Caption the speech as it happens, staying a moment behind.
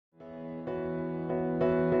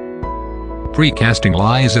Precasting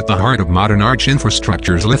lies at the heart of modern arch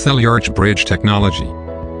infrastructure's LITHELYARCH bridge technology.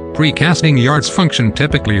 Precasting yards function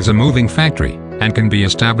typically as a moving factory, and can be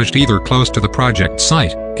established either close to the project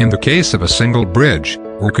site, in the case of a single bridge,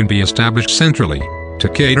 or can be established centrally,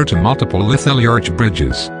 to cater to multiple LITHELYARCH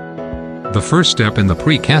bridges. The first step in the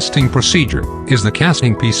precasting procedure is the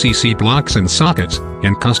casting PCC blocks and sockets,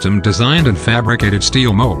 in custom-designed and fabricated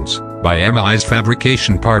steel molds, by MI's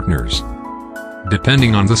fabrication partners.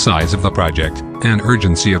 Depending on the size of the project and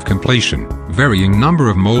urgency of completion, varying number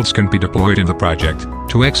of molds can be deployed in the project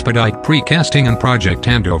to expedite precasting and project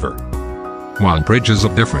handover. While bridges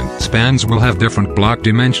of different spans will have different block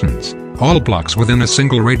dimensions, all blocks within a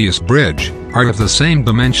single radius bridge are of the same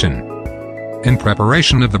dimension. In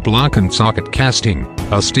preparation of the block and socket casting,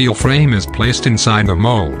 a steel frame is placed inside the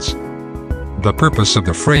molds. The purpose of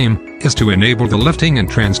the frame is to enable the lifting and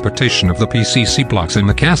transportation of the PCC blocks in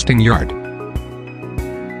the casting yard.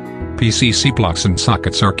 PCC blocks and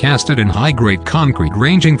sockets are casted in high-grade concrete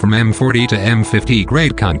ranging from M40 to M50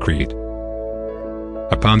 grade concrete.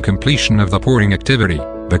 Upon completion of the pouring activity,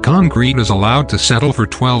 the concrete is allowed to settle for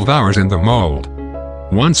 12 hours in the mold.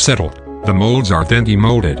 Once settled, the molds are then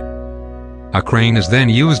demolded. A crane is then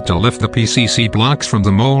used to lift the PCC blocks from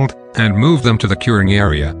the mold and move them to the curing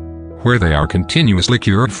area, where they are continuously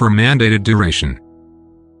cured for mandated duration.